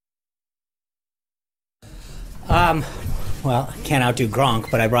Well, can't outdo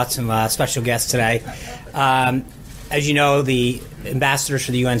Gronk, but I brought some special guests today. As you know, the ambassadors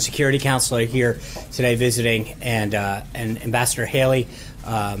for the UN Security Council are here today visiting, and Ambassador Haley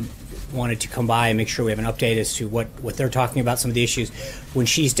wanted to come by and make sure we have an update as to what they're talking about, some of the issues. When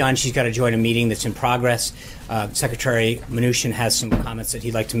she's done, she's got to join a meeting that's in progress. Secretary Mnuchin has some comments that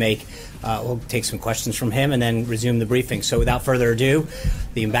he'd like to make. We'll take some questions from him and then resume the briefing. So without further ado,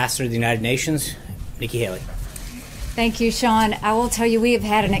 the Ambassador of the United Nations, Nikki Haley. Thank you, Sean. I will tell you we have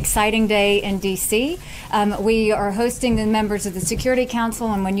had an exciting day in D.C. We are hosting the members of the Security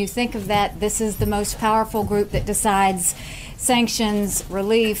Council, and when you think of that, this is the most powerful group that decides sanctions,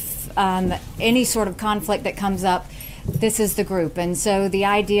 relief, any sort of conflict that comes up. This is the group. And so the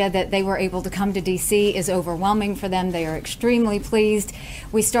idea that they were able to come to D.C. is overwhelming for them. They are extremely pleased.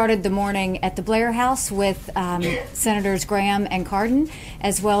 We started the morning at the Blair House with Senators Graham and Cardin,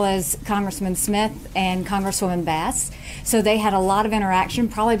 as well as Congressman Smith and Congresswoman Bass. So they had a lot of interaction,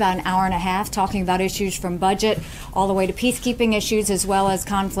 probably about an hour and a half, talking about issues from budget all the way to peacekeeping issues, as well as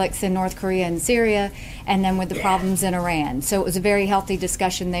conflicts in North Korea and Syria, and then with the problems in Iran. So it was a very healthy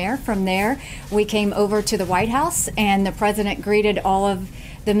discussion there. From there, we came over to the White House, and the president greeted all of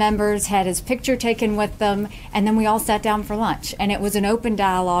the members, had his picture taken with them, and then we all sat down for lunch. And it was an open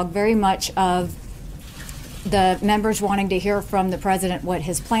dialogue, very much of the members wanting to hear from the president what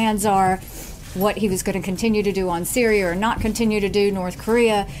his plans are, what he was going to continue to do on Syria or not continue to do, North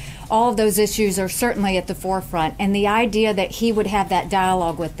Korea. All of those issues are certainly at the forefront. And the idea that he would have that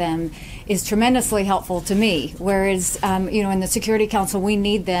dialogue with them is tremendously helpful to me. Whereas, in the Security Council, we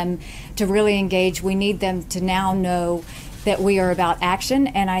need them to really engage. We need them to now know that we are about action.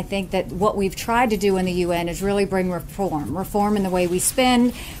 And I think that what we've tried to do in the UN is really bring reform in the way we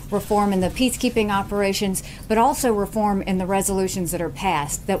spend, reform in the peacekeeping operations, but also reform in the resolutions that are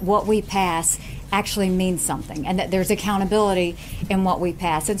passed, that what we pass actually means something and that there's accountability in what we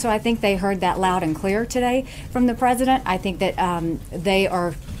pass. And so I think they heard that loud and clear today from the president. I think that they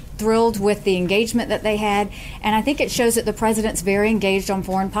are thrilled with the engagement that they had, and I think it shows that the president's very engaged on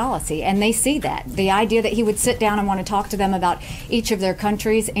foreign policy, and they see that. The idea that he would sit down and want to talk to them about each of their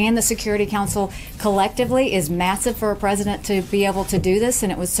countries and the Security Council collectively is massive for a president to be able to do this,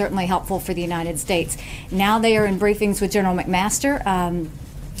 and it was certainly helpful for the United States. Now they are in briefings with General McMaster,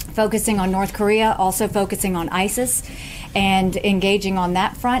 focusing on North Korea, also focusing on ISIS, and engaging on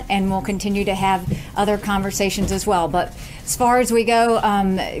that front, and we'll continue to have other conversations as well. But as far as we go,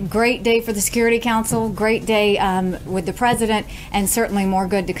 great day for the Security Council, great day with the president, and certainly more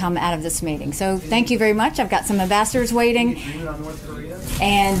good to come out of this meeting. So thank you very much. I've got some ambassadors waiting,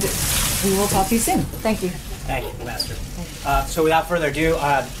 and we will talk to you soon. Thank you. Thank you, Ambassador. So without further ado,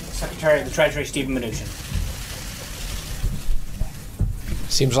 Secretary of the Treasury, Steven Mnuchin.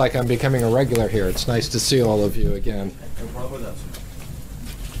 Seems like I'm becoming a regular here. It's nice to see all of you again. No problem with us.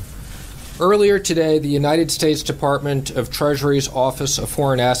 Earlier today, the United States Department of Treasury's Office of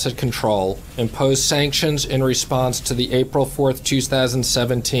Foreign Asset Control imposed sanctions in response to the April 4th,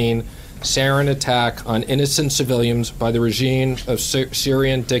 2017 sarin attack on innocent civilians by the regime of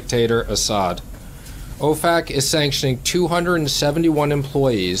Syrian dictator Assad. OFAC is sanctioning 271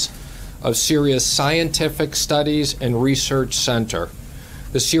 employees of Syria's Scientific Studies and Research Center,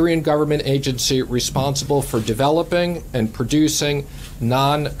 the Syrian government agency responsible for developing and producing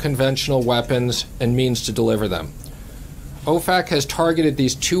non-conventional weapons and means to deliver them. OFAC has targeted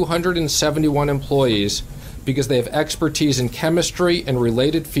these 271 employees because they have expertise in chemistry and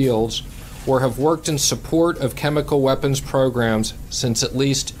related fields or have worked in support of chemical weapons programs since at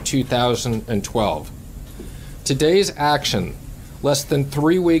least 2012. Today's action, less than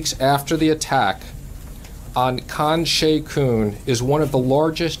 3 weeks after the attack on Khan Sheikhoun, is one of the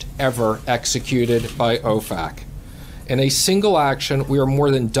largest ever executed by OFAC. In a single action, we are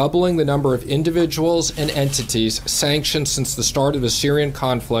more than doubling the number of individuals and entities sanctioned since the start of the Syrian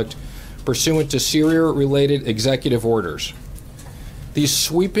conflict pursuant to Syria-related executive orders. These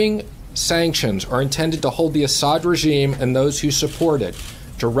sweeping sanctions are intended to hold the Assad regime and those who support it,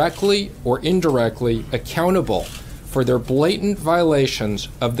 directly or indirectly, accountable for their blatant violations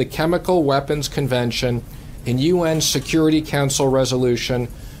of the Chemical Weapons Convention in UN Security Council Resolution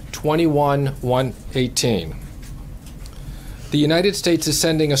 21-118. The United States is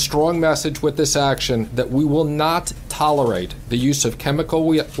sending a strong message with this action that we will not tolerate the use of chemical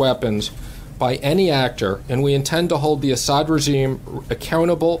weapons by any actor, and we intend to hold the Assad regime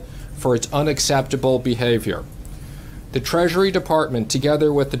accountable for its unacceptable behavior. The Treasury Department,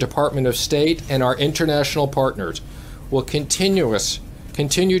 together with the Department of State and our international partners, will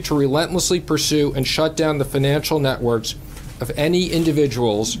continue to relentlessly pursue and shut down the financial networks of any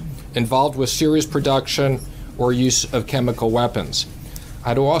individuals involved with Syria's production or use of chemical weapons.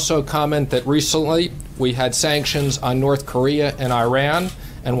 I'd also comment that recently we had sanctions on North Korea and Iran,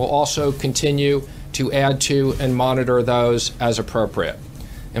 and will also continue to add to and monitor those as appropriate.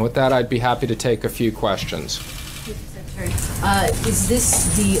 And with that, I'd be happy to take a few questions. Is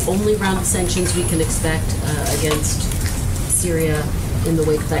this the only round of sanctions we can expect against Syria in the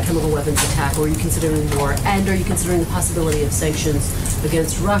wake of that chemical weapons attack, or are you considering more? And are you considering the possibility of sanctions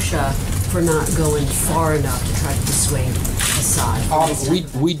against Russia for not going far enough to try to dissuade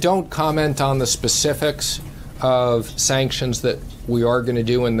Assad? We don't comment on the specifics of sanctions that we are going to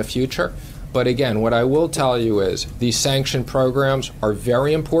do in the future. But again, what I will tell you is these sanction programs are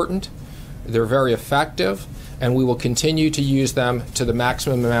very important, they're very effective, and we will continue to use them to the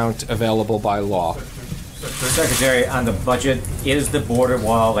maximum amount available by law. Secretary, on the budget, is the border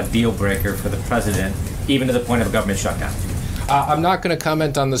wall a deal breaker for the president, even to the point of a government shutdown? I'm not going to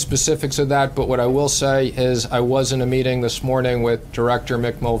comment on the specifics of that, but what I will say is I was in a meeting this morning with Director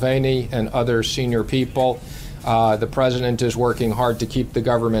Mick Mulvaney and other senior people. The president is working hard to keep the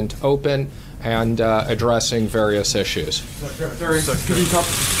government open and addressing various issues. Secretary,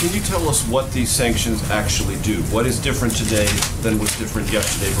 can you tell us what these sanctions actually do? What is different today than was different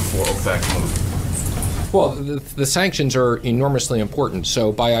yesterday before OFAC moved? Well, the sanctions are enormously important.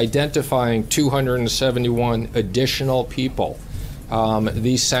 So by identifying 271 additional people,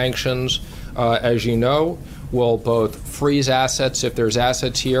 these sanctions, as you know, will both freeze assets if there's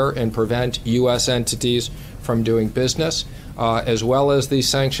assets here and prevent U.S. entities from doing business, as well as these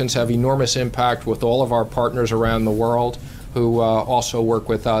sanctions have enormous impact with all of our partners around the world who also work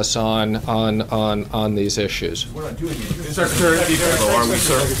with us on these issues. We're not doing any business. Secretary, are we,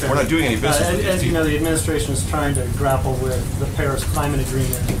 sir? We're not doing any business. As you know, the administration is trying to grapple with the Paris Climate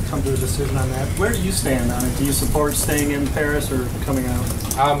Agreement and come to a decision on that. Where do you stand on it? Do you support staying in Paris or coming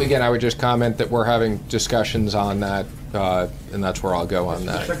out? Again, I would just comment that we're having discussions on that, and that's where I'll go on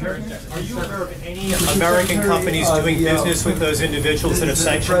that. Secretary, are you aware of any American companies doing business with those individuals that have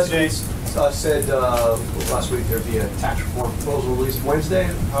sanctioned today? Said last week there'd be a tax reform proposal released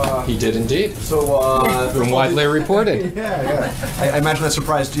Wednesday. He did indeed. So been widely reported. Yeah. I imagine that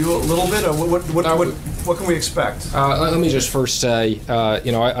surprised you a little bit. What can we expect? Let me just first say,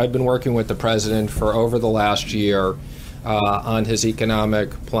 I've been working with the president for over the last year on his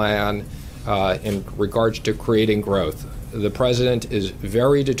economic plan in regards to creating growth. The president is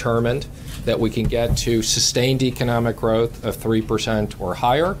very determined that we can get to sustained economic growth of 3% or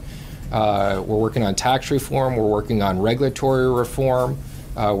higher. We're working on tax reform, we're working on regulatory reform,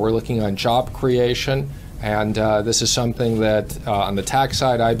 we're looking on job creation, and this is something that on the tax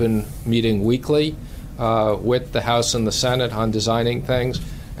side I've been meeting weekly with the House and the Senate on designing things,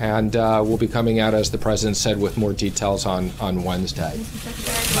 and we'll be coming out, as the president said, with more details on Wednesday.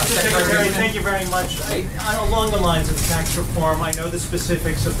 Secretary, thank you very much. Along the lines of tax reform, I know the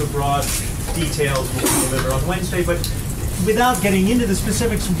specifics of the broad details will be delivered on Wednesday, but without getting into the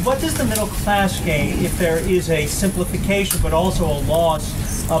specifics, what does the middle class gain if there is a simplification but also a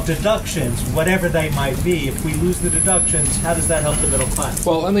loss of deductions, whatever they might be? If we lose the deductions, how does that help the middle class?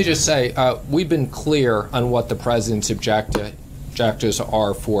 Well, let me just say, we've been clear on what the president's objectives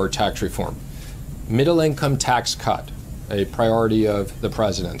are for tax reform. Middle income tax cut, a priority of the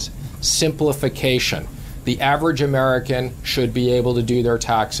president's. Simplification. The average American should be able to do their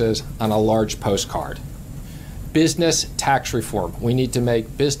taxes on a large postcard. Business tax reform. We need to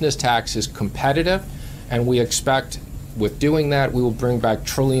make business taxes competitive, and we expect with doing that we will bring back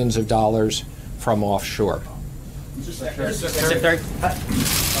trillions of dollars from offshore. Secretary?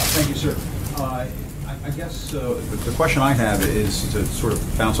 Thank you, sir. I guess the question I have is to sort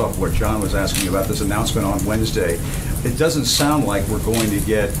of bounce off what John was asking about this announcement on Wednesday. It doesn't sound like we're going to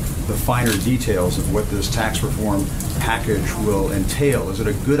get the finer details of what this tax reform package will entail. Is it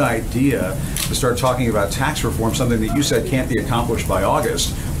a good idea to start talking about tax reform, something that you said can't be accomplished by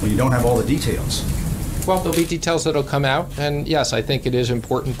August, when you don't have all the details? Well, there'll be details that'll come out, and yes, I think it is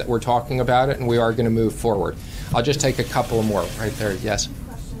important that we're talking about it, and we are going to move forward. I'll just take a couple more right there. Yes.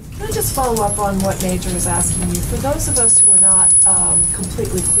 Can I just follow up on what Major was asking you? For those of us who are not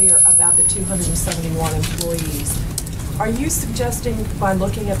completely clear about the 271 employees, are you suggesting by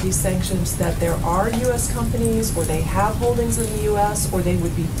looking at these sanctions that there are U.S. companies, or they have holdings in the U.S., or they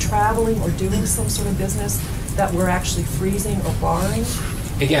would be traveling or doing some sort of business that we're actually freezing or barring?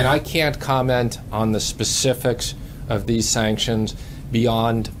 Again, I can't comment on the specifics of these sanctions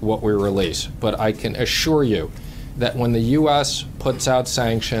beyond what we release, but I can assure you that when the U.S. puts out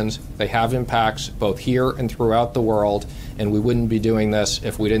sanctions, they have impacts both here and throughout the world, and we wouldn't be doing this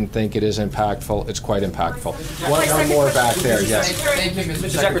if we didn't think it is impactful. It's quite impactful. One more back there, yes. Thank you, Mr.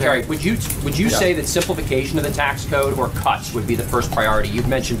 Secretary. Would you say that simplification of the tax code or cuts would be the first priority? You've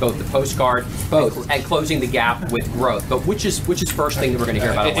mentioned both the postcard and closing the gap with growth, but which is first thing that we're going to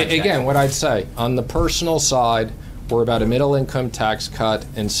hear about on Wednesday? Again, what I'd say, on the personal side, we're about a middle income tax cut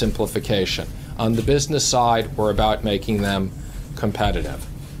and simplification. On the business side, we're about making them competitive.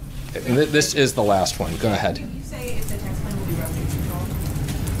 And this is the last one. Go ahead. Did you say if the tax plan will be revenue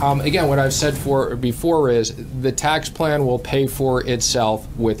controlled? Again, what I've said before is the tax plan will pay for itself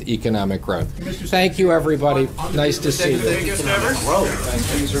with economic growth. Thank you, everybody. Nice to see you. Thank you, Mr. Evers.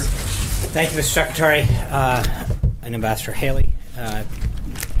 Thank you, sir. Thank you, Mr. Secretary and Ambassador Haley. I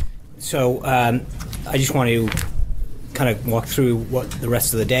just want to kind of walk through what the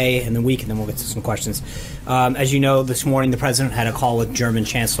rest of the day and the week, and then we'll get to some questions. As you know, this morning the President had a call with German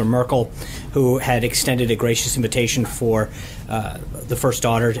Chancellor Merkel, who had extended a gracious invitation for the first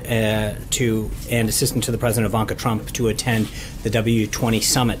daughter and assistant to the President, Ivanka Trump, to attend the W20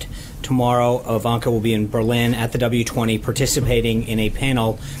 summit. Tomorrow, Ivanka will be in Berlin at the W20 participating in a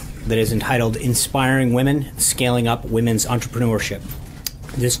panel that is entitled Inspiring Women, Scaling Up Women's Entrepreneurship.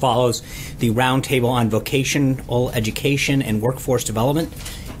 This follows the roundtable on vocational education and workforce development,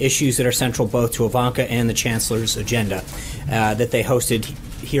 issues that are central both to Ivanka and the Chancellor's agenda that they hosted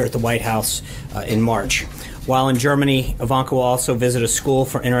here at the White House in March. While in Germany, Ivanka will also visit a school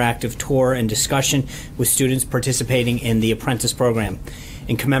for interactive tour and discussion with students participating in the Apprentice program.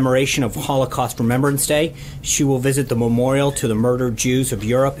 In commemoration of Holocaust Remembrance Day, she will visit the memorial to the murdered Jews of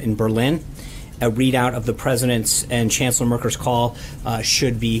Europe in Berlin. A readout of the President's and Chancellor Merkel's call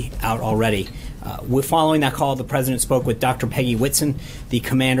should be out already. Following that call, the President spoke with Dr. Peggy Whitson, the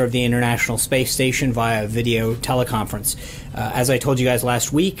commander of the International Space Station, via video teleconference. As I told you guys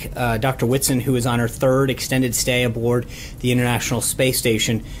last week, Dr. Whitson, who is on her third extended stay aboard the International Space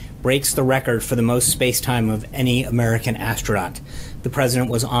Station, breaks the record for the most space time of any American astronaut. The President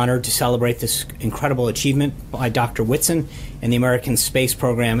was honored to celebrate this incredible achievement by Dr. Whitson and the American space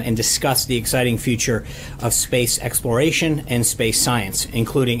program and discuss the exciting future of space exploration and space science,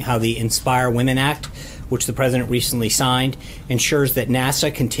 including how the Inspire Women Act, which the President recently signed, ensures that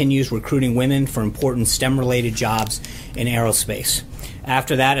NASA continues recruiting women for important STEM-related jobs in aerospace.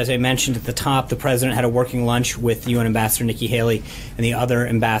 After that, as I mentioned at the top, the President had a working lunch with UN Ambassador Nikki Haley and the other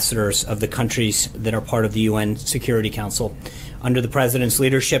ambassadors of the countries that are part of the UN Security Council. Under the President's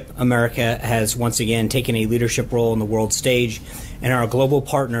leadership, America has once again taken a leadership role on the world stage, and our global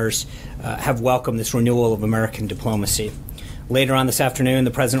partners have welcomed this renewal of American diplomacy. Later on this afternoon,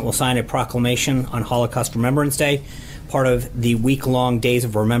 the President will sign a proclamation on Holocaust Remembrance Day, part of the week-long Days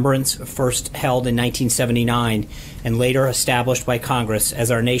of Remembrance, first held in 1979 and later established by Congress as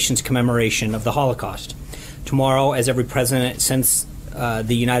our nation's commemoration of the Holocaust. Tomorrow, as every president since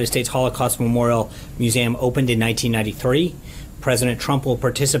the United States Holocaust Memorial Museum opened in 1993, President Trump will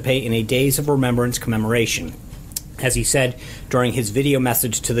participate in a Days of Remembrance commemoration. As he said during his video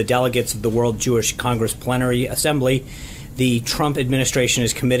message to the delegates of the World Jewish Congress Plenary Assembly, the Trump administration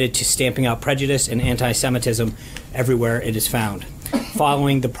is committed to stamping out prejudice and anti-Semitism everywhere it is found.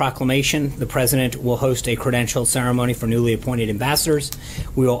 Following the proclamation, the President will host a credential ceremony for newly appointed ambassadors.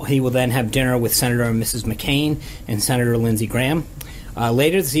 He will then have dinner with Senator and Mrs. McCain and Senator Lindsey Graham.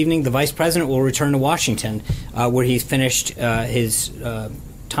 Later this evening, the Vice President will return to Washington, where he's finished his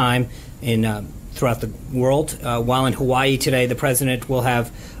time throughout the world. While in Hawaii today, the President will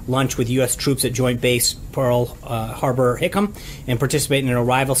have lunch with U.S. troops at Joint Base Pearl Harbor Hickam and participate in an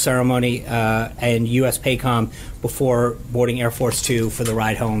arrival ceremony and U.S. PACOM before boarding Air Force Two for the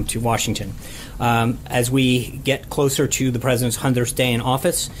ride home to Washington. As we get closer to the President's 100th day in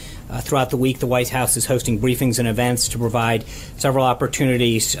office, throughout the week, the White House is hosting briefings and events to provide several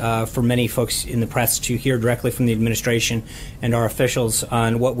opportunities for many folks in the press to hear directly from the administration and our officials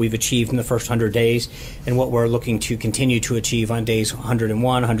on what we've achieved in the first 100 days and what we're looking to continue to achieve on days 101,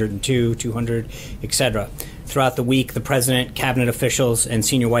 102, 200, etc. Throughout the week, the President, cabinet officials, and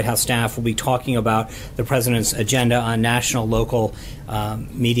senior White House staff will be talking about the President's agenda on national, local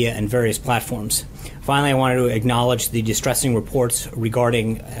media, and various platforms. Finally, I wanted to acknowledge the distressing reports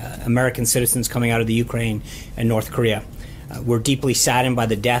regarding American citizens coming out of the Ukraine and North Korea. We're deeply saddened by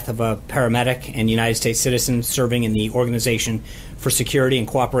the death of a paramedic and United States citizen serving in the Organization for Security and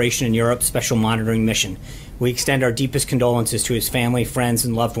Cooperation in Europe Special Monitoring Mission. We extend our deepest condolences to his family, friends,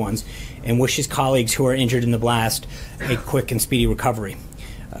 and loved ones, and wish his colleagues who are injured in the blast a quick and speedy recovery.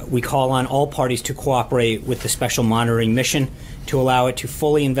 We call on all parties to cooperate with the Special Monitoring Mission to allow it to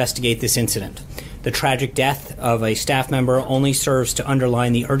fully investigate this incident. The tragic death of a staff member only serves to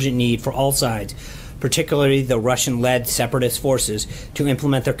underline the urgent need for all sides, particularly the Russian-led separatist forces, to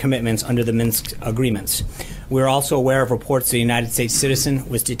implement their commitments under the Minsk agreements. We are also aware of reports that a United States citizen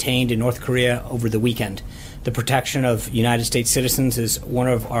was detained in North Korea over the weekend. The protection of United States citizens is one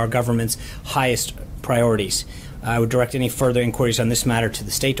of our government's highest priorities. I would direct any further inquiries on this matter to the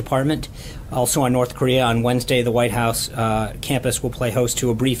State Department. Also on North Korea, on Wednesday, the White House campus will play host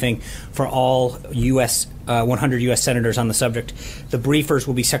to a briefing for all 100 U.S. senators on the subject. The briefers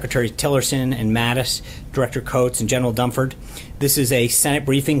will be Secretary Tillerson and Mattis, Director Coates, and General Dunford. This is a Senate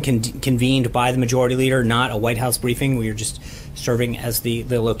briefing convened by the Majority Leader, not a White House briefing. We are just serving as the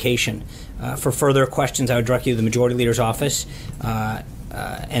location. For further questions, I would direct you to the Majority Leader's office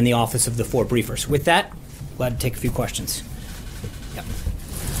and the office of the 4 briefers. With that, glad to take a few questions. Yep.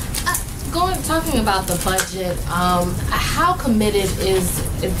 Talking about the budget, how committed is,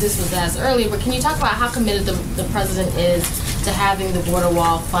 if this was asked earlier, but can you talk about how committed the president is to having the border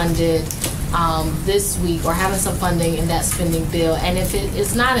wall funded this week, or having some funding in that spending bill? And if it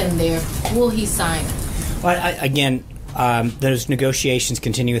is not in there, will he sign it? Well, those negotiations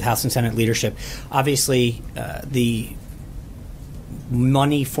continue with House and Senate leadership. Obviously, the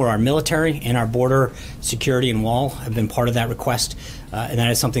money for our military and our border security and wall have been part of that request, and that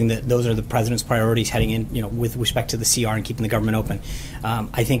is something that those are the president's priorities heading in, with respect to the CR and keeping the government open.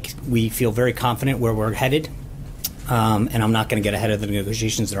 I think we feel very confident where we're headed, and I'm not going to get ahead of the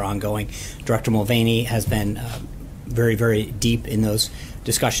negotiations that are ongoing. Director Mulvaney has been very, very deep in those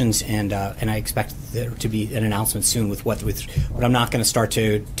discussions, and I expect there to be an announcement soon but I'm not going to start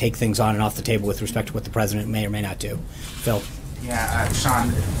to take things on and off the table with respect to what the president may or may not do. Phil. Yeah, Sean,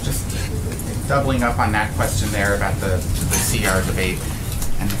 just doubling up on that question there about the CR debate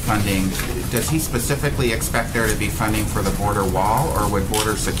and the funding. Does he specifically expect there to be funding for the border wall, or would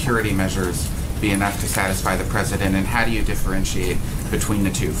border security measures be enough to satisfy the president? And how do you differentiate between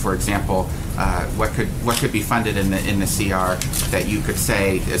the two? For example, what could be funded in the CR that you could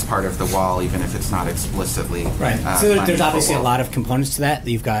say is part of the wall, even if it's not explicitly right? So there's obviously a lot of components to that.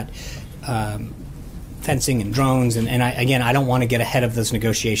 You've got fencing and drones, and I don't want to get ahead of those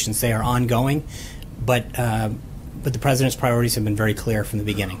negotiations. They are ongoing, but the president's priorities have been very clear from the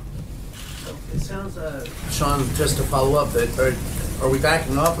beginning. It sounds, Sean, just to follow up, that are we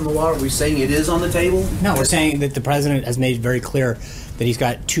backing off on the wall? Are we saying it is on the table? No, we're saying that the president has made very clear that he's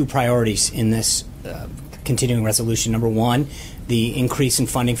got 2 priorities in this continuing resolution. Number 1, the increase in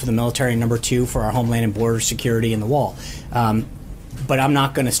funding for the military, and number 2, for our homeland and border security and the wall. But I'm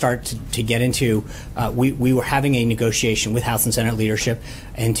not going to start to get into. We were having a negotiation with House and Senate leadership,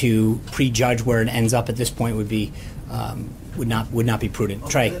 and to prejudge where it ends up at this point would not be prudent.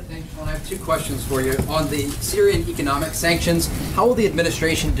 Trey. I have 2 questions for you. On the Syrian economic sanctions, how will the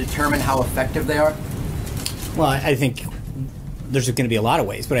administration determine how effective they are? Well, I think there's going to be a lot of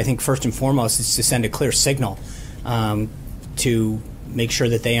ways, but I think first and foremost is to send a clear signal to make sure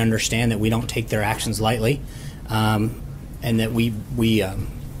that they understand that we don't take their actions lightly. And that we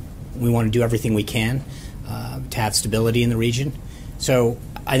want to do everything we can to have stability in the region. So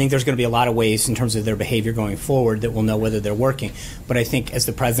I think there's going to be a lot of ways in terms of their behavior going forward that we'll know whether they're working. But I think, as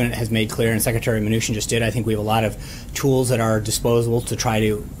the president has made clear and Secretary Mnuchin just did, I think we have a lot of tools at our disposal to try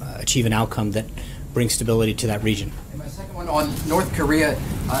to achieve an outcome that brings stability to that region. And my second one on North Korea,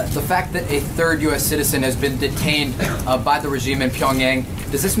 the fact that a 3rd U.S. citizen has been detained by the regime in Pyongyang,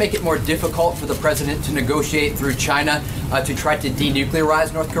 does this make it more difficult for the president to negotiate through China to try to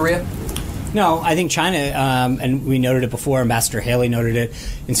denuclearize North Korea? No, I think China, and we noted it before, Ambassador Haley noted it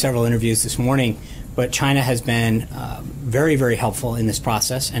in several interviews this morning, but China has been very, very helpful in this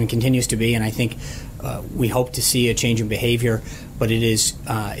process and continues to be, and I think we hope to see a change in behavior, but it is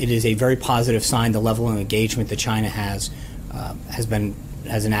a very positive sign, the level of engagement that China has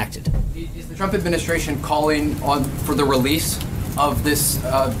enacted. Is the Trump administration calling for the release of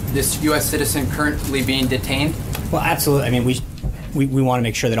this U.S. citizen currently being detained? Well, absolutely. I mean, we want to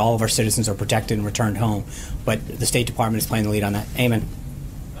make sure that all of our citizens are protected and returned home, but the State Department is playing the lead on that. Eamon.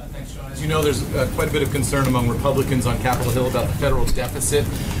 Thanks, Sean. As you know, there's quite a bit of concern among Republicans on Capitol Hill about the federal deficit.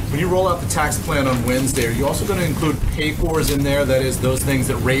 When you roll out the tax plan on Wednesday, are you also going to include pay-fors in there? That is, those things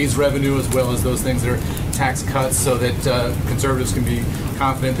that raise revenue as well as those things that are tax cuts, so that conservatives can be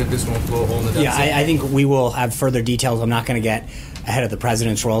confident that this won't blow a hole in the deficit? Yeah, I think we will have further details. I'm not going to get ahead of the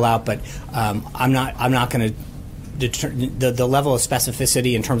president's rollout, but I'm not going to. The level of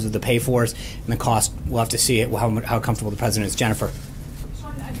specificity in terms of the pay-fors and the cost, we'll have to see how comfortable the president is. Jennifer.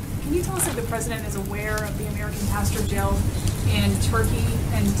 Sean, can you tell us if the president is aware of the American pastor jail in Turkey,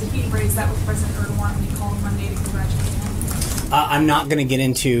 and did he raise that with President Erdogan when he called Monday to congratulate him? I'm not going to get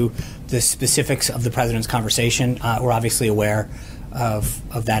into the specifics of the president's conversation. We're obviously aware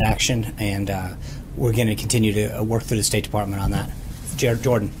of that action, and we're going to continue to work through the State Department on that.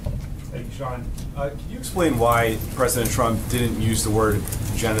 Jordan. Thank you, Sean. Can you explain why President Trump didn't use the word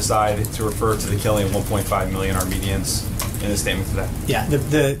genocide to refer to the killing of 1.5 million Armenians in the statement today? Yeah,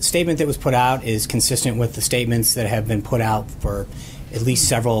 the statement that was put out is consistent with the statements that have been put out for at least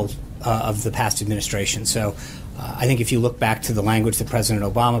several of the past administrations. So I think if you look back to the language that President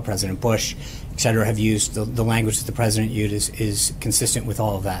Obama, President Bush, et cetera, have used, the language that the president used is consistent with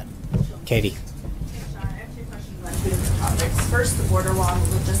all of that. Katie. Two different topics. First, the border wall and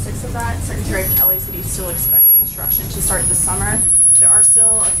the logistics of that. Secretary Kelly said he still expects construction to start this summer. There are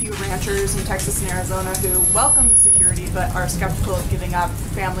still a few ranchers in Texas and Arizona who welcome the security but are skeptical of giving up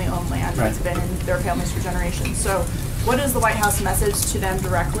family-owned land that's been in their families for generations. So what is the White House message to them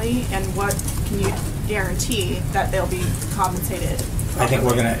directly, and what can you guarantee that they'll be compensated? I think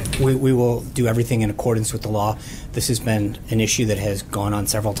we will do everything in accordance with the law. This has been an issue that has gone on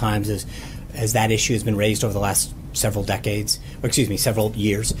several times as that issue has been raised over the last several years.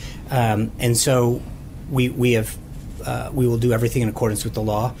 And so we will do everything in accordance with the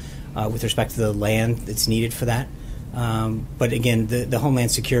law with respect to the land that's needed for that. But again, the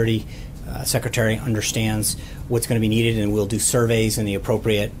Homeland Security Secretary understands what's going to be needed, and we'll do surveys and the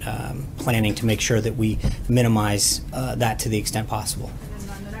appropriate planning to make sure that we minimize that to the extent possible.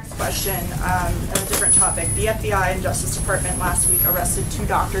 Question on a different topic. The FBI and Justice Department last week arrested 2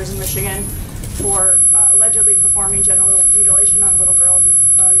 doctors in Michigan for allegedly performing genital mutilation on little girls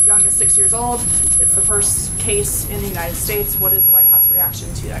as young as 6 years old. It's the first case in the United States. What is the White House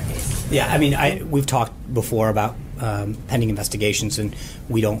reaction to that case? Yeah, I mean, we've talked before about pending investigations, and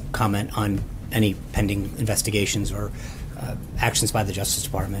we don't comment on any pending investigations or actions by the Justice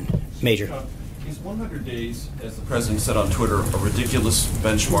Department. Major. Is 100 days, as the president said on Twitter, a ridiculous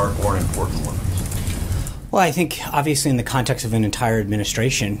benchmark or an important one? Well, I think obviously in the context of an entire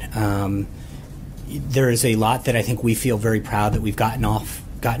administration, there is a lot that I think we feel very proud that we've done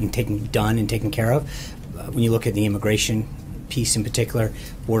and taken care of. When you look at the immigration piece in particular,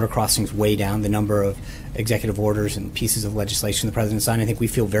 border crossings way down, the number of executive orders and pieces of legislation the president signed. I think we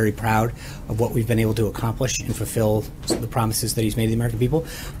feel very proud of what we've been able to accomplish and fulfill the promises that he's made to the American people.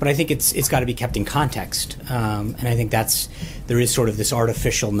 But I think it's got to be kept in context, and I think there is sort of this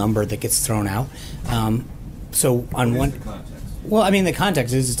artificial number that gets thrown out. So on one. Well, I mean, the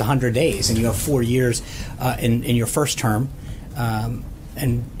context is it's 100 days, and you have 4 years in your first term, and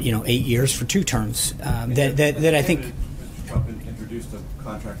 8 years for 2 terms. That I think. Trump introduced a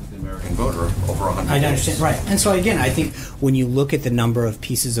contract with the American voter over 100 days. I understand, right. And so again, I think when you look at the number of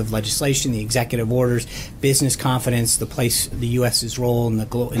pieces of legislation, the executive orders, business confidence, the place, the U.S.'s role in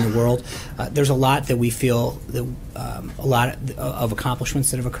the world, there's a lot that we feel that a lot of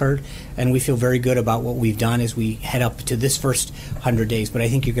accomplishments that have occurred, and we feel very good about what we've done as we head up to this first 100 days. But I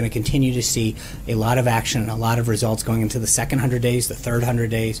think you're going to continue to see a lot of action and a lot of results going into the second 100 days, the third 100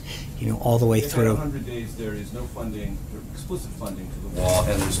 days, all the way through. In 100 days, there is no funding, explicit funding to the wall,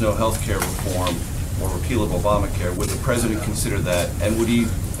 and there's no health care reform or repeal of Obamacare. Would the president consider that, and would he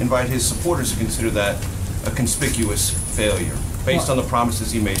invite his supporters to consider that a conspicuous failure based on the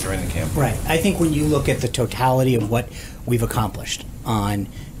promises he made during the campaign? Right. I think when you look at the totality of what we've accomplished on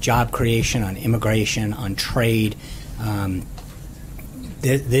job creation, on immigration, on trade,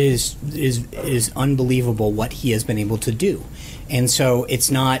 it is unbelievable what he has been able to do. And so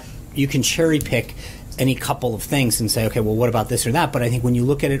it's not, you can cherry pick any couple of things and say, okay, well, what about this or that? But I think when you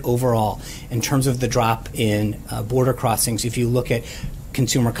look at it overall, in terms of the drop in border crossings, if you look at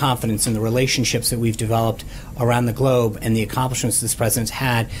consumer confidence and the relationships that we've developed around the globe and the accomplishments this president's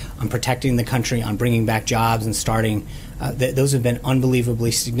had on protecting the country, on bringing back jobs and starting, those have been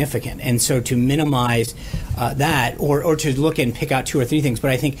unbelievably significant. And so to minimize that or to look and pick out 2 or 3 things,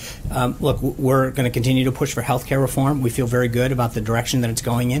 but I think, look, we're going to continue to push for health care reform. We feel very good about the direction that it's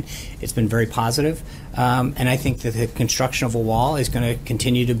going in. It's been very positive. And I think that the construction of a wall is going to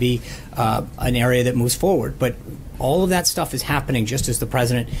continue to be an area that moves forward. But all of that stuff is happening just as the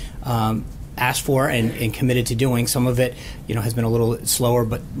president asked for and committed to doing. Some of it, has been a little slower,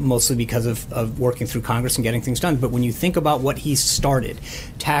 but mostly because of working through Congress and getting things done. But when you think about what he's started,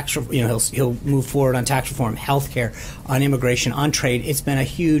 he'll move forward on tax reform, health care, on immigration, on trade. It's been a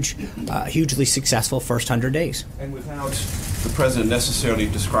hugely successful first 100 days. And without the president necessarily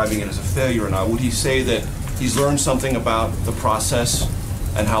describing it as a failure or not, would he say that he's learned something about the process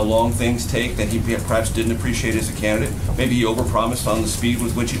and how long things take that he perhaps didn't appreciate as a candidate? Maybe he overpromised on the speed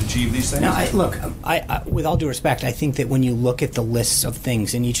with which he achieved these things? No, I, with all due respect, I think that when you look at the lists of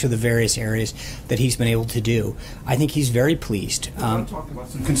things in each of the various areas that he's been able to do, I think he's very pleased. I'm talking about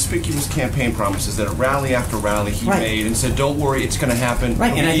some conspicuous campaign promises that rally after rally he made and said, don't worry, it's going to happen.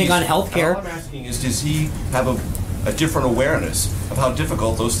 Right, and I think on healthcare... All I'm asking is, does he have a different awareness of how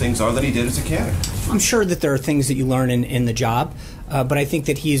difficult those things are than he did as a candidate? I'm sure that there are things that you learn in the job, but I think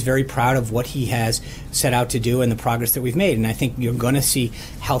that he is very proud of what he has set out to do and the progress that we've made. And I think you're going to see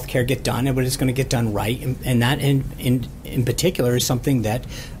healthcare get done, but it's going to get done right. And that, in particular, is something that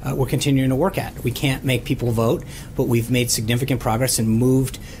we're continuing to work at. We can't make people vote, but we've made significant progress and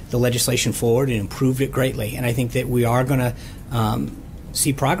moved the legislation forward and improved it greatly. And I think that we are going to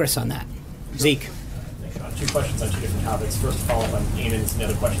see progress on that. Zeke. Two questions on two different topics. First, follow up on Eamon's and the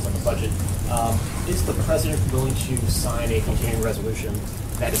other questions on the budget. Is the president willing to sign a continuing resolution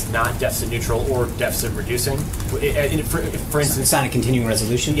that is not deficit neutral or deficit reducing? For instance, sign a continuing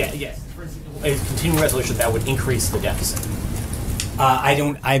resolution? Yeah. For instance, a continuing resolution that would increase the deficit. I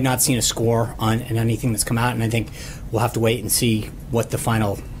have not seen a score on anything that's come out, and I think we'll have to wait and see what the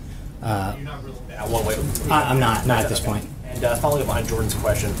final. You're not ruling that one way. I'm not at this point. And following up on Jordan's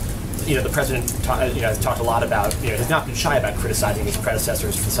question. The president has talked a lot about, has not been shy about criticizing his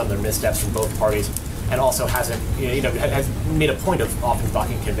predecessors for some of their missteps from both parties, and also hasn't, has made a point of often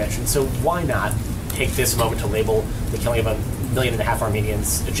blocking convention. So why not take this moment to label the killing of 1.5 million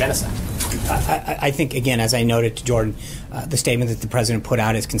Armenians a genocide? I think, again, as I noted to Jordan, the statement that the president put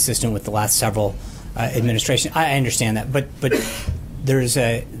out is consistent with the last several administrations. I understand that, but there's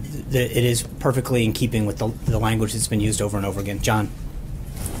it is perfectly in keeping with the language that's been used over and over again. John.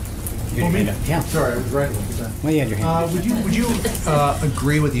 Yeah. Sorry, I was right. Well, you had your hand. Would you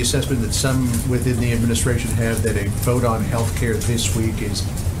agree with the assessment that some within the administration have that a vote on health care this week is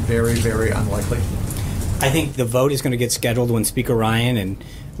very, very unlikely? I think the vote is going to get scheduled when Speaker Ryan and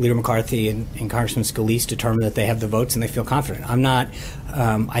Leader McCarthy and Congressman Scalise determine that they have the votes and they feel confident. I'm not.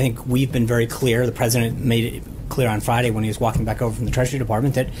 I think we've been very clear. The president made it clear on Friday when he was walking back over from the Treasury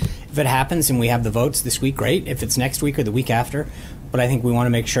Department that if it happens and we have the votes this week, great. If it's next week or the week after, but I think we want to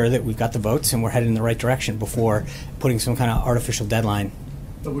make sure that we've got the votes and we're headed in the right direction before putting some kind of artificial deadline.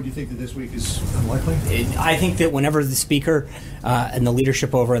 But would you think that this week is unlikely? I think that whenever the Speaker and the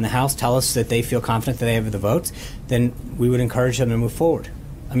leadership over in the House tell us that they feel confident that they have the votes, then we would encourage them to move forward.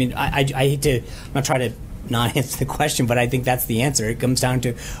 I mean, I hate to, I'm not trying to not answer the question, but I think that's the answer. It comes down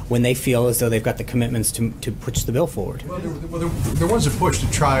to when they feel as though they've got the commitments to push the bill forward. Well, there was a push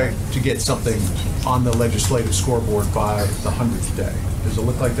to try to get something on the legislative scoreboard by the 100th day. Does it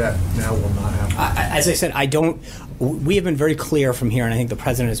look like that now will not happen? As I said, we have been very clear from here, and I think the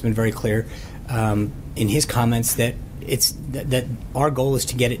president has been very clear in his comments that that our goal is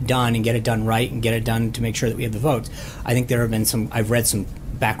to get it done and get it done right and get it done to make sure that we have the votes. I think there have been I've read some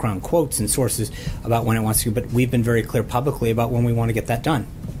background quotes and sources about when it wants to, but we've been very clear publicly about when we want to get that done.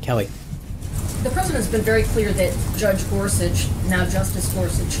 Kelly. The president's been very clear that Judge Gorsuch, now Justice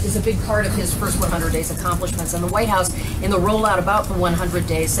Gorsuch, is a big part of his first 100 days accomplishments. And the White House, in the rollout about the 100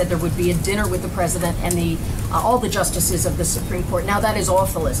 days, said there would be a dinner with the president and all the justices of the Supreme Court. Now that is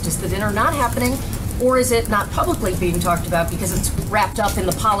off the list. Is the dinner not happening, or is it not publicly being talked about because it's wrapped up in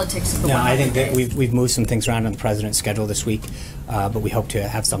the politics of the 100 days? No, I think that we've moved some things around on the president's schedule this week, but we hope to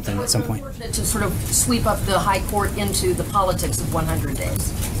have something at some point. To sort of sweep up the high court into the politics of 100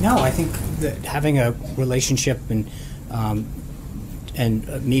 days. No, I think that having a relationship and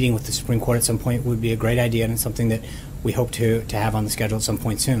a meeting with the Supreme Court at some point would be a great idea, and it's something that we hope to have on the schedule at some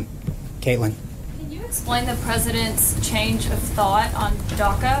point soon. Caitlin. Can you explain the president's change of thought on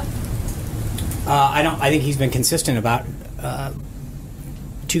DACA? I think he's been consistent about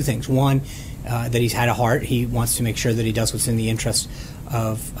two things. One, that he's had a heart. He wants to make sure that he does what's in the interest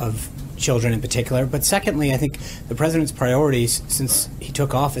of children in particular. But secondly, I think the president's priorities since he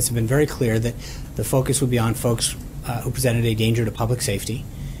took office have been very clear that the focus would be on folks who presented a danger to public safety.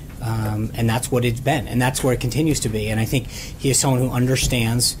 And that's what it's been. And that's where it continues to be. And I think he is someone who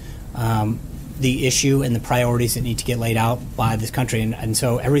understands the issue and the priorities that need to get laid out by this country. And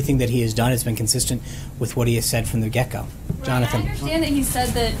so everything that he has done has been consistent with what he has said from the get-go. Jonathan. I understand that he said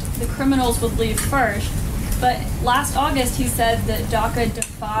that the criminals would leave first, but last August he said that DACA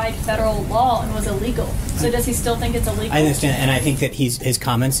defied federal law and was illegal. So does he still think it's illegal? I understand, and I think that his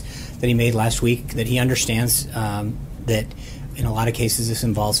comments that he made last week, that he understands that In a lot of cases, this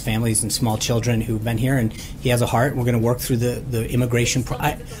involves families and small children who've been here, and he has a heart. We're going to work through the immigration.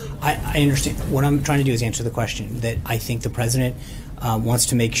 I understand. What I'm trying to do is answer the question that I think the president wants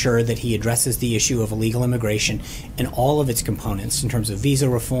to make sure that he addresses the issue of illegal immigration and all of its components in terms of visa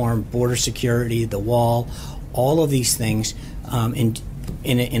reform, border security, the wall, all of these things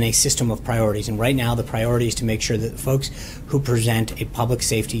in a system of priorities. And right now the priority is to make sure that the folks who present a public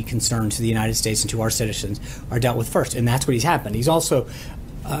safety concern to the United States and to our citizens are dealt with first. And that's what he's happened. He's also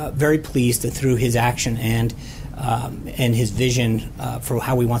very pleased that through his action and his vision for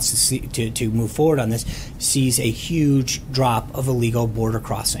how he wants to see, to move forward on this, sees a huge drop of illegal border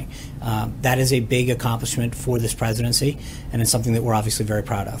crossing. That is a big accomplishment for this presidency, and it's something that we're obviously very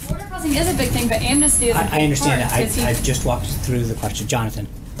proud of. Border crossing is a big thing, but amnesty is a big I understand part, that. I've just walked through the question. Jonathan.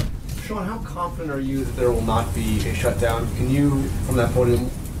 Sean, how confident are you that there will not be a shutdown? Can you, from that podium,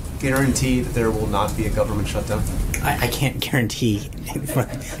 guarantee that there will not be a government shutdown? I can't guarantee, but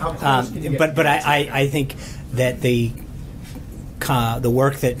I think that the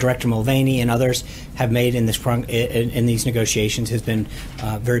work that Director Mulvaney and others have made in these negotiations has been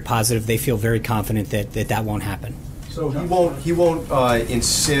very positive. They feel very confident that won't happen. So he won't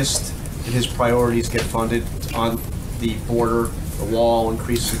insist that his priorities get funded on the border, the wall,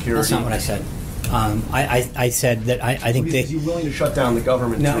 increased security. That's not what I said. I said that I think is he willing to shut down the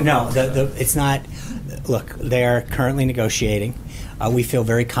government? No. It's not. Look, they are currently negotiating. We feel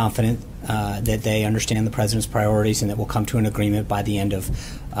very confident that they understand the president's priorities and that we'll come to an agreement by the end of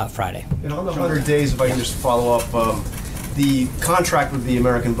Friday. And on the 100 days, if I can just follow up, the contract with the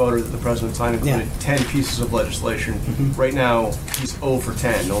American voter that the president signed included 10 pieces of legislation. Right now, he's 0 for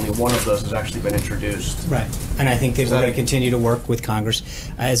 10. Only one of those has actually been introduced. Right. And I think that we're going to continue to work with Congress.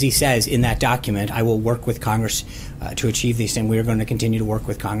 As he says in that document, I will work with Congress to achieve these, and we are going to continue to work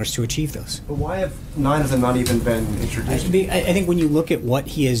with Congress to achieve those. But why have 9 of them not even been introduced? I think when you look at what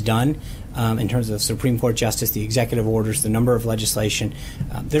he has done in terms of Supreme Court justice, the executive orders, the number of legislation,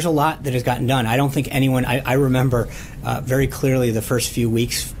 there's a lot that has gotten done. I don't think anyone, I remember very clearly the first few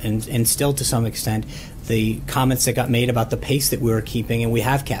weeks, and still to some extent, the comments that got made about the pace that we were keeping, and we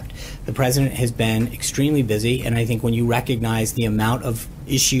have kept. The president has been extremely busy, and I think when you recognize the amount of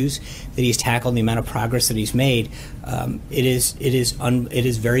issues that he's tackled, the amount of progress that he's made, it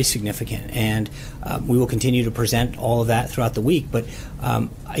is very significant, and we will continue to present all of that throughout the week. But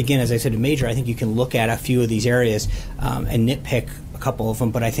again, as I said to Major, I think you can look at a few of these areas and nitpick a couple of them,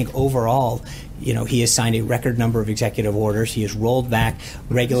 but I think overall, he has signed a record number of executive orders. He has rolled back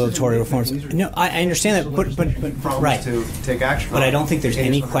regulatory reforms. No, I understand that, but right. To take action. But I don't think there's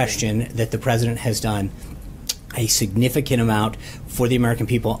any question that the president has done a significant amount for the American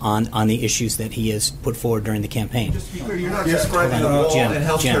people on the issues that he has put forward during the campaign. Just to be clear, you're not describing the wall and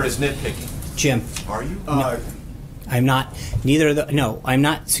healthcare as nitpicking. Jim. Are you? No, I'm not. Neither of the. No, I'm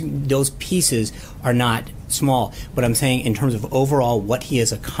not. Those pieces are not small, but I'm saying in terms of overall what he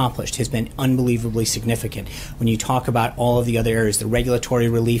has accomplished has been unbelievably significant. When you talk about all of the other areas, the regulatory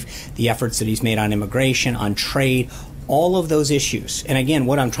relief, the efforts that he's made on immigration, on trade, all of those issues. And again,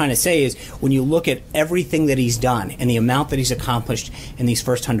 what I'm trying to say is when you look at everything that he's done and the amount that he's accomplished in these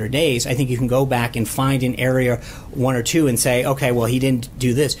first 100 days, I think you can go back and find an area, one or two, and say, okay, well, he didn't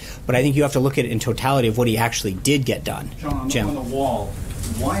do this. But I think you have to look at it in totality of what he actually did get done. John, Jim. On the wall,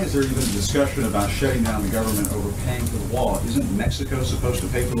 why is there even a discussion about shutting down the government over paying for the wall? Isn't Mexico supposed to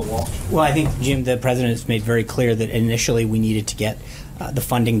pay for the wall? Well, I think, Jim, the president has made very clear that initially we needed to get the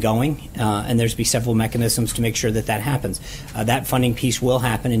funding going, and there's be several mechanisms to make sure that happens. That funding piece will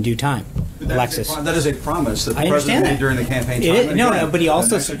happen in due time. Alexis. That is a promise that the president made during the campaign time. No, but he also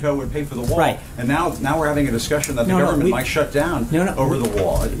that Mexico would pay for the wall. Right. And now we're having a discussion that the government might shut down over the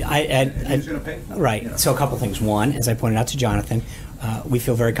wall. Who's going to pay for it? Right. So a couple things. One, as I pointed out to Jonathan, we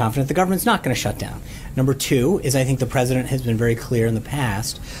feel very confident the government's not going to shut down. Number two is I think the president has been very clear in the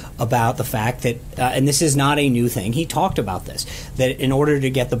past about the fact that, and this is not a new thing, he talked about this, that in order to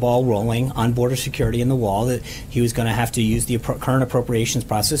get the ball rolling on border security and the wall, that he was going to have to use the current appropriations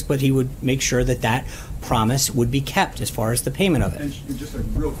process, but he would make sure that promise would be kept as far as the payment of it. And just a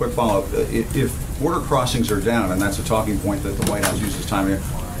real quick follow-up. If border crossings are down, and that's a talking point that the White House uses time here,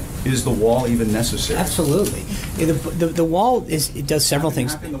 is the wall even necessary? Absolutely. The wall it does several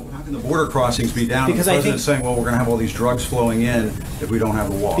things. How can the border crossings be down? Because the president's saying, well, we're going to have all these drugs flowing in if we don't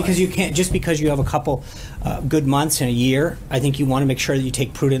have the wall. Because you can't, just because you have a couple good months in a year, I think you want to make sure that you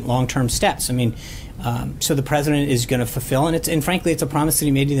take prudent long-term steps. I mean, so the president is going to fulfill, and frankly, it's a promise that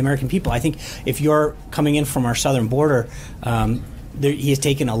he made to the American people. I think if you're coming in from our southern border, he has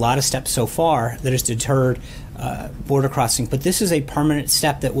taken a lot of steps so far that has deterred border crossing. But this is a permanent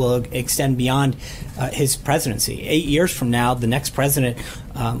step that will extend beyond his presidency. 8 years from now, the next president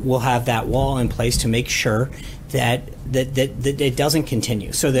will have that wall in place to make sure that it doesn't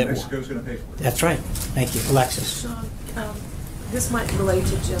continue. So that Mexico's going to pay for it. That's right. Thank you, Alexis. Sean, this might relate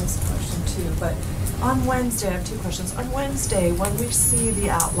to Jim's question too, but on Wednesday, I have two questions. On Wednesday, when we see the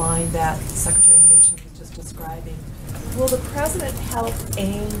outline that Secretary Mnuchin was just describing, will the president help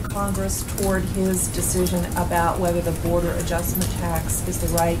aim Congress toward his decision about whether the border adjustment tax is the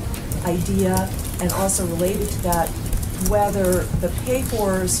right idea, and also related to that, whether the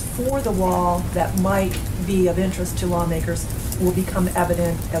pay-fors for the wall that might be of interest to lawmakers will become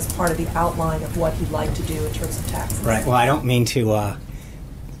evident as part of the outline of what he'd like to do in terms of taxes? Right. Well, I don't mean to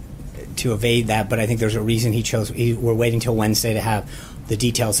evade that, but I think there's a reason he chose. We're waiting till Wednesday to have the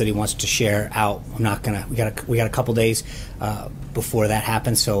details that he wants to share out. I'm not gonna. We got a couple days before that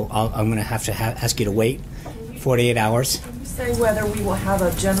happens, so I'm gonna have to ask you to wait 48 hours. Can you say whether we will have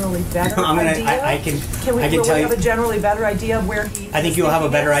a generally better idea? I can Will tell we you. have a generally better idea of where he? I think you'll have a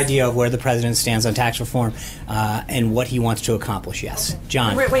better idea of where the president stands on tax reform and what he wants to accomplish. Yes,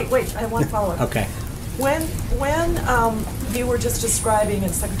 John. Wait. I want to follow up. Okay. When you were just describing,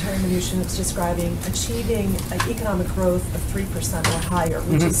 and Secretary Mnuchin was describing, achieving an economic growth of 3% or higher,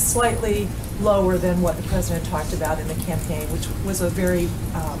 which is slightly lower than what the president talked about in the campaign, which was a very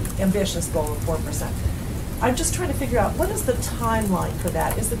ambitious goal of 4%. I'm just trying to figure out, what is the timeline for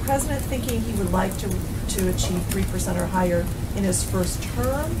that? Is the president thinking he would like to achieve 3% or higher in his first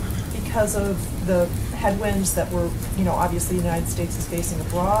term because of the headwinds that were, obviously the United States is facing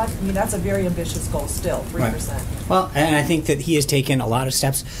abroad? I mean, that's a very ambitious goal still, 3%. Right. Well, and I think that he has taken a lot of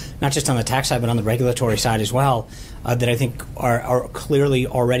steps, not just on the tax side, but on the regulatory side as well, that I think are clearly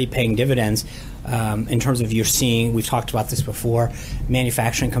already paying dividends. In terms of we've talked about this before,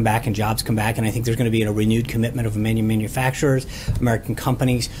 manufacturing come back and jobs come back, and I think there's going to be a renewed commitment of many manufacturers, American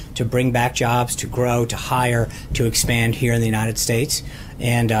companies, to bring back jobs, to grow, to hire, to expand here in the United States.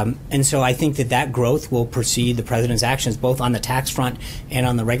 And so I think that growth will precede the president's actions, both on the tax front and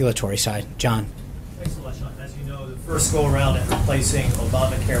on the regulatory side. John. Thanks so much, Sean. As you know, the first go-around at replacing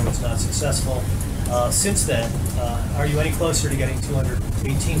Obamacare was not successful. Since then, are you any closer to getting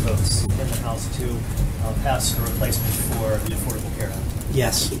 218 votes in the House to pass a replacement for the Affordable Care Act?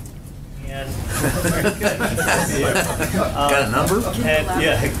 Yes. And very good. Got a number?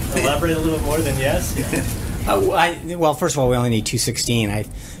 And elaborate a little more than yes. Well, first of all, we only need 216.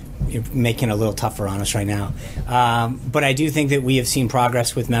 You're making it a little tougher on us right now. But I do think that we have seen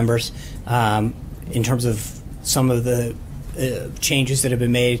progress with members in terms of some of the changes that have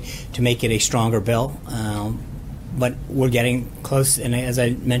been made to make it a stronger bill. But we're getting close, and as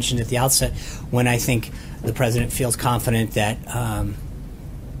I mentioned at the outset, when I think the president feels confident that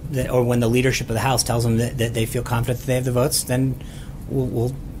or when the leadership of the House tells them that they feel confident that they have the votes, then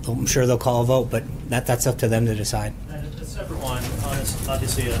I'm sure they'll call a vote, but that's up to them to decide. And a separate one,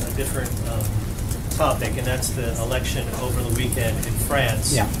 obviously a different topic, and that's the election over the weekend in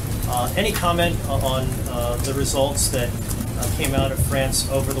France. Yeah. Any comment on the results that came out of France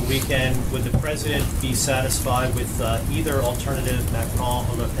over the weekend? Would the president be satisfied with either alternative, Macron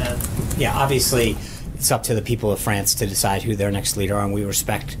or Le Pen? Yeah, obviously, it's up to the people of France to decide who their next leader are, and we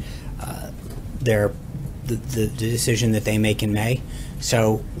respect the decision that they make in May.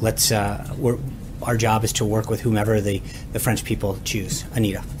 So our job is to work with whomever the French people choose.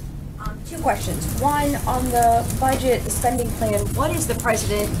 Anita. Two questions. One, on the budget, the spending plan, what is the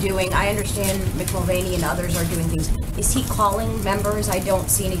president doing? I understand Mick Mulvaney and others are doing things. Is he calling members? I don't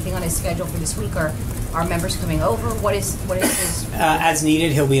see anything on his schedule for this week. Are members coming over? What is his... As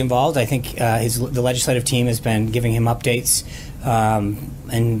needed, he'll be involved. I think the legislative team has been giving him updates,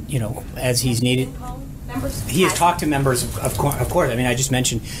 and as he's needed. He has talked to members, of course. I mean, I just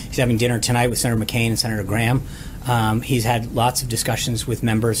mentioned he's having dinner tonight with Senator McCain and Senator Graham. He's had lots of discussions with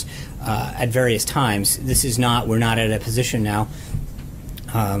members at various times. We're not at a position now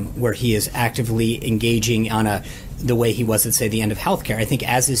where he is actively engaging on the way he was at, say, the end of healthcare. I think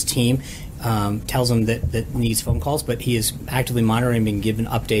as his team tells him that needs phone calls, but he is actively monitoring and being given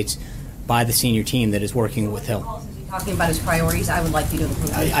updates by the senior team that is working with him. Talking about his priorities, I would like you to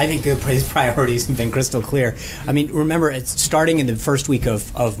include. I think his priorities have been crystal clear. I mean, remember, it's starting in the first week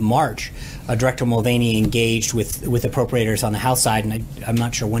of March, Director Mulvaney engaged with appropriators on the House side, and I'm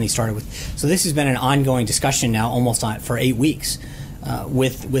not sure when he started with. So this has been an ongoing discussion now, almost for 8 weeks,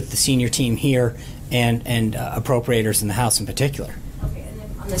 with the senior team here and appropriators in the House in particular. Okay, and then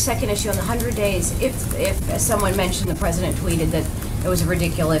on the second issue, on the 100 days, if as someone mentioned, the president tweeted that it was a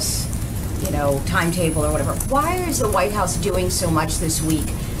ridiculous timetable or whatever. Why is the White House doing so much this week?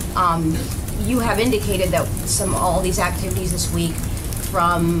 you have indicated that all these activities this week,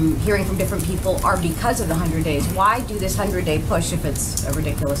 from hearing from different people, are because of the 100 days. Why do this 100-day push if it's a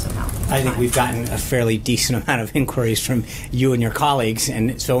ridiculous amount? I think we've gotten a fairly decent amount of inquiries from you and your colleagues,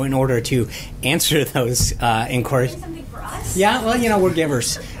 and so in order to answer those inquiries, something for us? Yeah, well, we're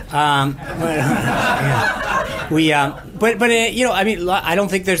givers. I mean, I don't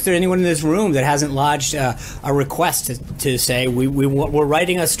think there's anyone in this room that hasn't lodged a request to say we're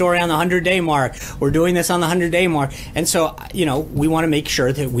writing a story on the 100-day mark. We're doing this on the 100-day mark, and so we want to make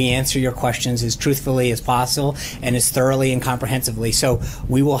sure that we answer your questions as truthfully as possible and as thoroughly and comprehensively. So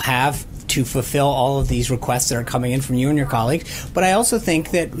we will have to fulfill all of these requests that are coming in from you and your colleagues. But I also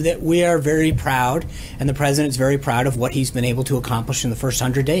think that we are very proud, and the President's very proud of what he's been able to accomplish in the first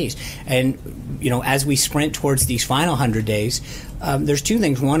 100 days. And, as we sprint towards these final 100 days, there's two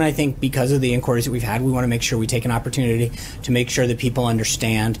things. One, I think because of the inquiries that we've had, we want to make sure we take an opportunity to make sure that people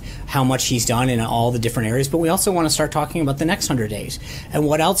understand how much he's done in all the different areas. But we also want to start talking about the next 100 days and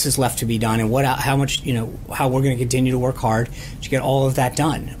what else is left to be done, and how we're going to continue to work hard to get all of that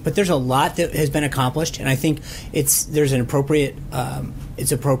done. But there's a lot that has been accomplished, and I think it's appropriate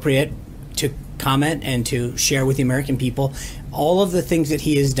to comment and to share with the American people all of the things that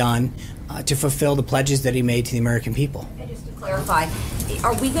he has done to fulfill the pledges that he made to the American people. And just to clarify,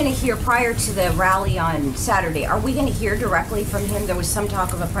 are we going to hear, prior to the rally on Saturday, are we going to hear directly from him? There was some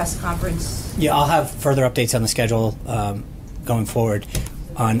talk of a press conference. Yeah, I'll have further updates on the schedule going forward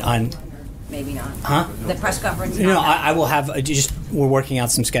on Maybe not. Huh? The press conference? No, I will have we're working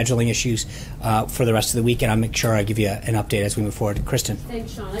out some scheduling issues for the rest of the week, and I'll make sure I give you an update as we move forward. Kristen.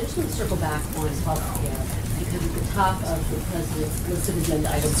 Thanks, Sean. I just want to circle back on healthcare, because at the top of the President's list of agenda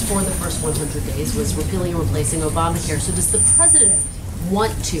items for the first 100 days was repealing or replacing Obamacare. So does the President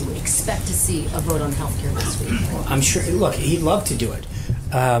want to expect to see a vote on healthcare this week? I'm sure. Look, he'd love to do it.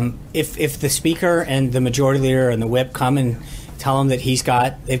 If the Speaker and the Majority Leader and the Whip come and tell him that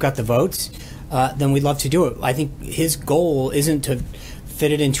they've got the votes, then we'd love to do it. I think his goal isn't to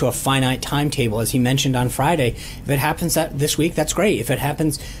fit it into a finite timetable, as he mentioned on Friday. If it happens this week, that's great. If it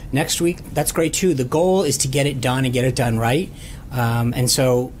happens next week, that's great too. The goal is to get it done and get it done right, and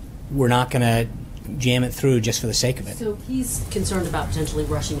so we're not going to jam it through just for the sake of it. So he's concerned about potentially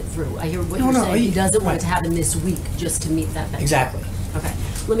rushing it through. I hear what you're saying. He doesn't want it to happen this week just to meet that benchmark. Exactly. Okay.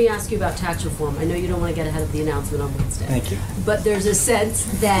 Let me ask you about tax reform. I know you don't want to get ahead of the announcement on Wednesday. Thank you. But there's a sense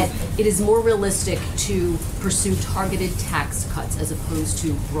that it is more realistic to pursue targeted tax cuts as opposed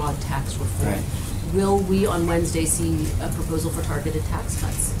to broad tax reform. Right. Will we on Wednesday see a proposal for targeted tax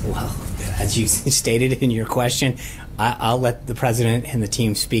cuts? Well, as you stated in your question, I'll let the President and the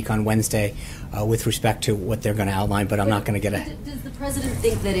team speak on Wednesday with respect to what they're going to outline, but I'm not going to get ahead. Does the President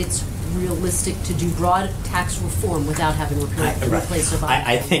think that it's realistic to do broad tax reform without having replaced Obama?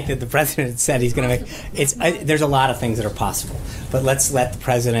 I think that the President said he's going to make there's a lot of things that are possible, but let's let the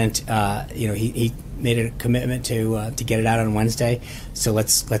President. He made a commitment to get it out on Wednesday, so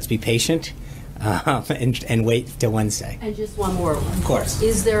let's be patient. And wait till Wednesday. And just one more. Of course.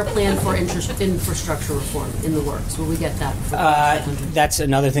 Is there a plan for infrastructure reform in the works? Will we get that? That's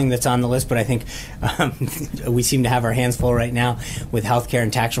another thing that's on the list, but I think we seem to have our hands full right now with healthcare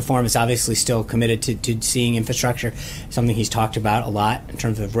and tax reform. It's obviously still committed to seeing infrastructure, something he's talked about a lot in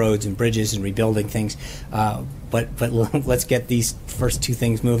terms of roads and bridges and rebuilding things. But let's get these first two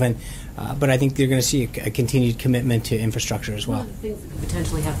things moving. But I think you're going to see a continued commitment to infrastructure as well. One of the things that could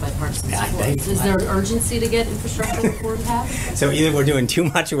potentially have bipartisan support. Is there an urgency to get infrastructure reform passed? So either we're doing too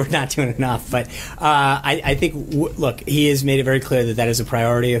much or we're not doing enough. But I think, look, he has made it very clear that is a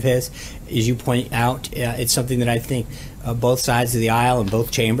priority of his. As you point out, it's something that I think both sides of the aisle and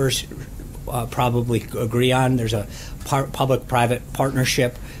both chambers probably agree on. There's a public-private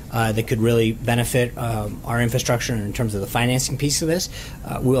partnership that could really benefit our infrastructure in terms of the financing piece of this.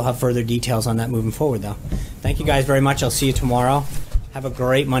 We'll have further details on that moving forward, though. Thank you guys very much. I'll see you tomorrow. Have a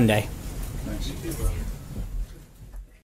great Monday. Thanks.